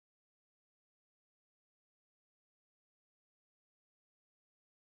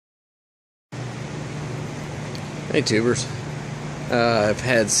Hey tubers, I've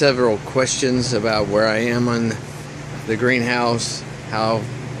had several questions about where I am on the greenhouse, how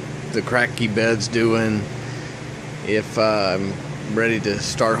the cracky bed's doing, if I'm ready to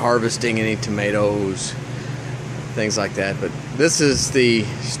start harvesting any tomatoes, things like that. But this is the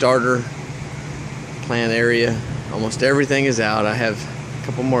starter plant area. Almost everything is out. I have a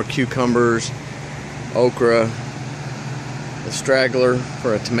couple more cucumbers, okra, a straggler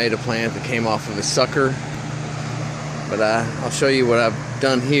for a tomato plant that came off of a sucker. But I'll show you what I've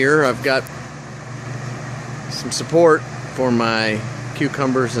done here. I've got some support for my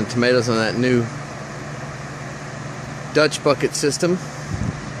cucumbers and tomatoes on that new Dutch bucket system.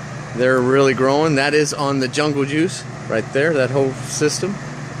 They're really growing. That is on the jungle juice right there, that whole system.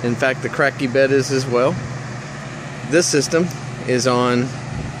 In fact, the cracky bed is as well. This system is on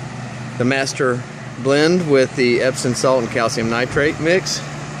the master blend with the Epsom salt and calcium nitrate mix.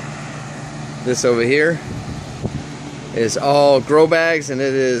 This over here is all grow bags, and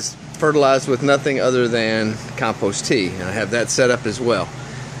it is fertilized with nothing other than compost tea. And I have that set up as well.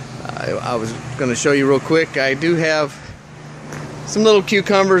 I was going to show you real quick. I do have some little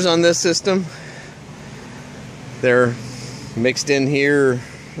cucumbers on this system. They're mixed in here.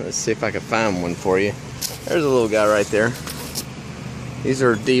 Let's see if I can find one for you. There's a little guy right there. These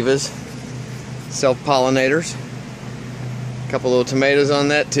are divas, self-pollinators. A couple little tomatoes on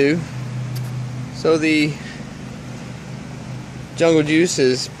that too. So the jungle juice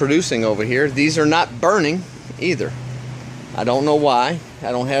is producing over here. These are not burning either. I don't know why.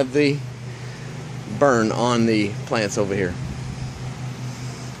 I don't have the burn on the plants over here.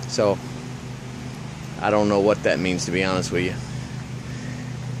 So I don't know what that means, to be honest with you.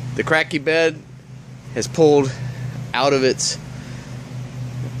 The cracky bed has pulled out of its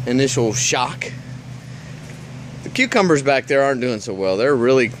initial shock. The cucumbers back there aren't doing so well. They're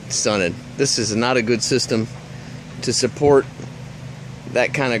really stunted. This is not a good system to support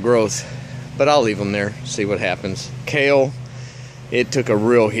that kind of growth, but I'll leave them there, see what happens. Kale, it took a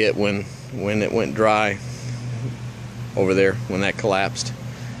real hit when it went dry over there, when that collapsed.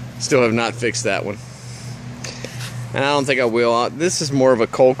 Still have not fixed that one, and I don't think I will. This is more of a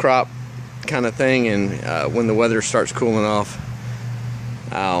cold crop kind of thing, and when the weather starts cooling off,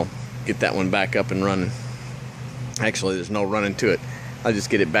 I'll get that one back up and running. Actually, there's no running to it. I'll just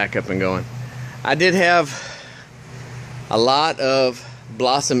get it back up and going. I did have a lot of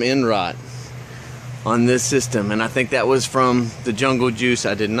blossom end rot on this system, and I think that was from the jungle juice.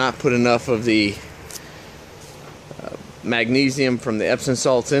 I did not put enough of the magnesium from the Epsom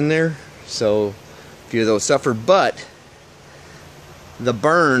salts in there, so a few of those suffered. But the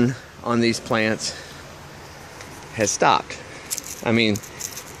burn on these plants has stopped. I mean,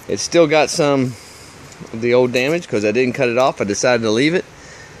 it's still got some of the old damage because I didn't cut it off. I decided to leave it,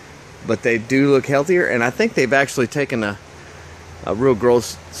 but they do look healthier, and I think they've actually taken a real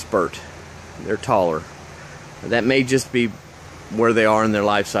growth spurt. They're taller. That may just be where they are in their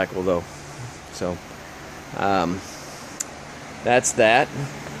life cycle, though. So that's that.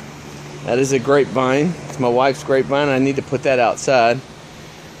 That is a grapevine. It's my wife's grapevine. I need to put that outside.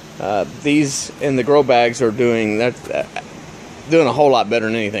 These in the grow bags are doing a whole lot better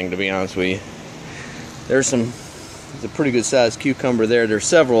than anything, to be honest with you. There's a pretty good sized cucumber there. There's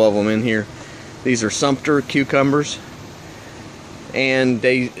several of them in here. These are Sumpter cucumbers and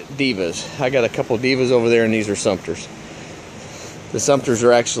divas. I got a couple of divas over there, and these are Sumpters. The Sumpters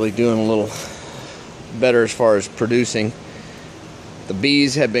are actually doing a little better as far as producing. The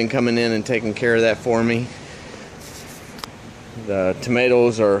bees have been coming in and taking care of that for me. The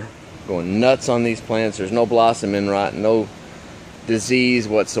tomatoes are going nuts on these plants. There's no blossom end rot, no disease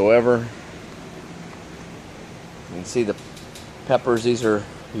whatsoever. You can see the peppers. These are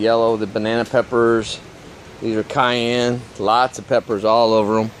yellow, the banana peppers. These are cayenne, lots of peppers all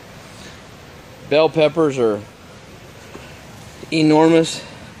over them. Bell peppers are enormous.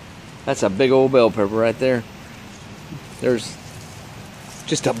 That's a big old bell pepper right there. There's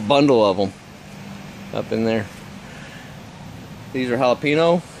just a bundle of them up in there. These are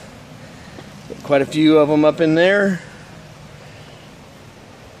jalapeno. Quite a few of them up in there.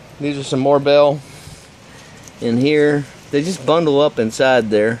 These are some more bell in here. They just bundle up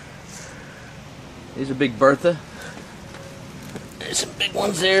inside there. These are big Bertha. There's some big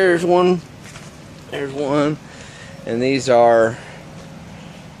ones there. There's one. There's one. And these are,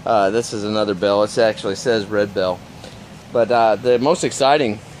 this is another bell. It actually says red bell. But the most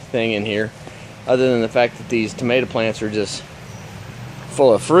exciting thing in here, other than the fact that these tomato plants are just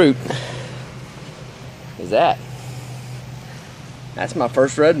full of fruit, is that. That's my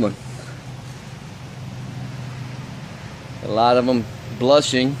first red one. A lot of them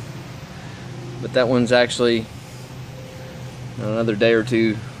blushing, but that one's actually In another day or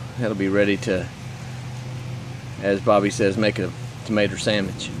two, that'll be ready to, as Bobby says, make a tomato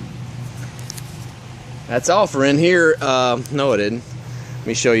sandwich. That's all for in here. No, it didn't. Let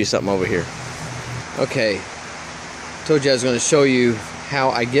me show you something over here. Okay, told you I was going to show you how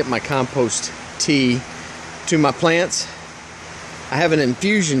I get my compost tea to my plants. I have an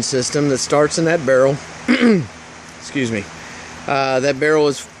infusion system that starts in that barrel. Excuse me. That barrel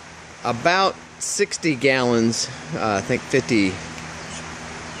is about 60 gallons, I think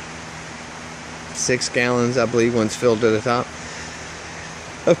 56 gallons, I believe, once filled to the top,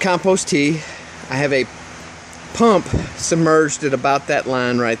 of compost tea. I have a pump submerged at about that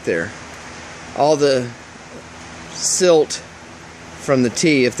line right there. All the silt from the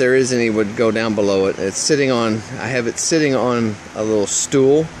tea, if there is any, would go down below it. It's sitting on, I have it sitting on a little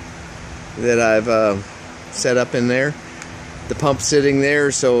stool that I've set up in there. The pump's sitting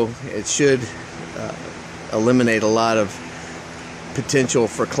there, so it should eliminate a lot of potential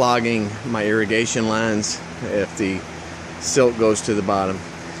for clogging my irrigation lines if the silt goes to the bottom.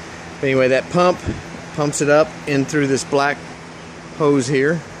 But anyway, that pump pumps it up in through this black hose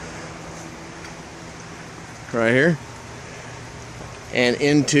here, right here, and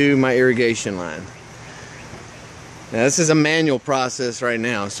into my irrigation line. Now this is a manual process right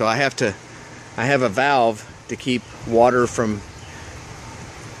now, so I have a valve to keep water from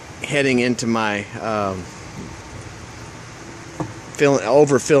heading into my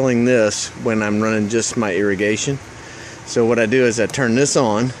overfilling this when I'm running just my irrigation. So what I do is I turn this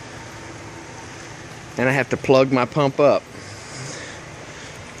on, and I have to plug my pump up.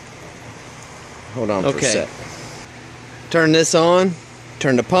 Hold on for a sec. Turn this on,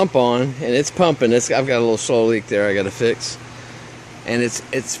 turn the pump on, and it's pumping. I've got a little slow leak there I got to fix, and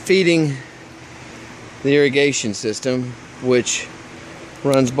it's feeding the irrigation system, which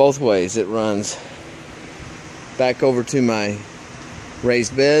runs both ways. It runs back over to my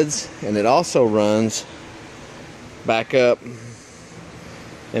raised beds, and it also runs back up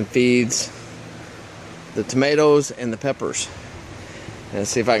and feeds the tomatoes and the peppers. And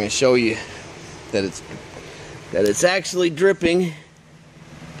let's see if I can show you that it's actually dripping.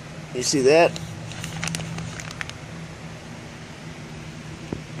 You see that?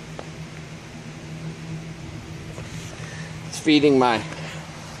 It's feeding my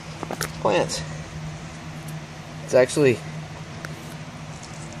plants. It's actually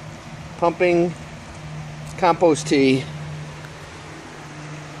pumping compost tea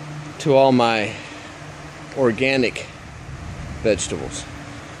to all my organic vegetables,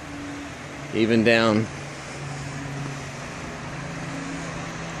 even down.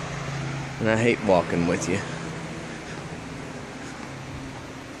 And I hate walking with you.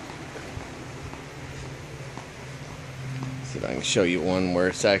 See if I can show you one where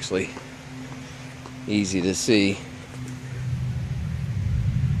it's actually easy to see.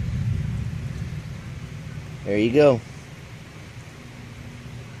 There you go.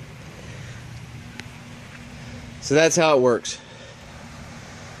 So that's how it works.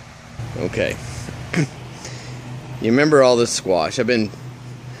 Okay. You remember all this squash? I've been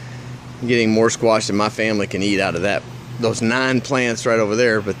getting more squash than my family can eat out of those 9 plants right over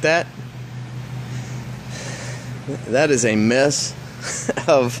there, but that is a mess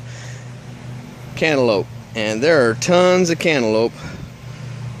of cantaloupe, and there are tons of cantaloupe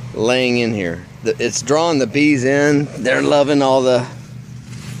laying in here. It's drawing the bees in. They're loving all the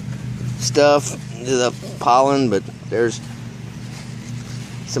stuff, the pollen, but there's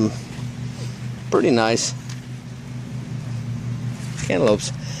some pretty nice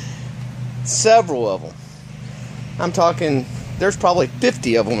cantaloupes. Several of them. I'm talking, there's probably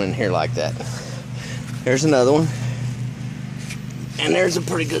 50 of them in here like that. There's another one. And there's a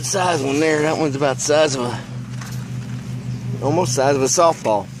pretty good size one there. That one's about the size of almost the size of a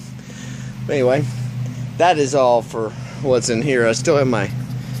softball. But anyway, that is all for what's in here. I still have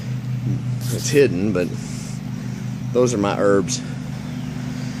it's hidden, but those are my herbs.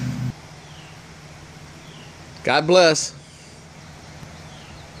 God bless.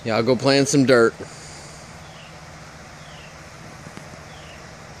 Y'all go play in some dirt.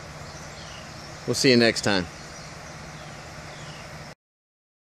 We'll see you next time.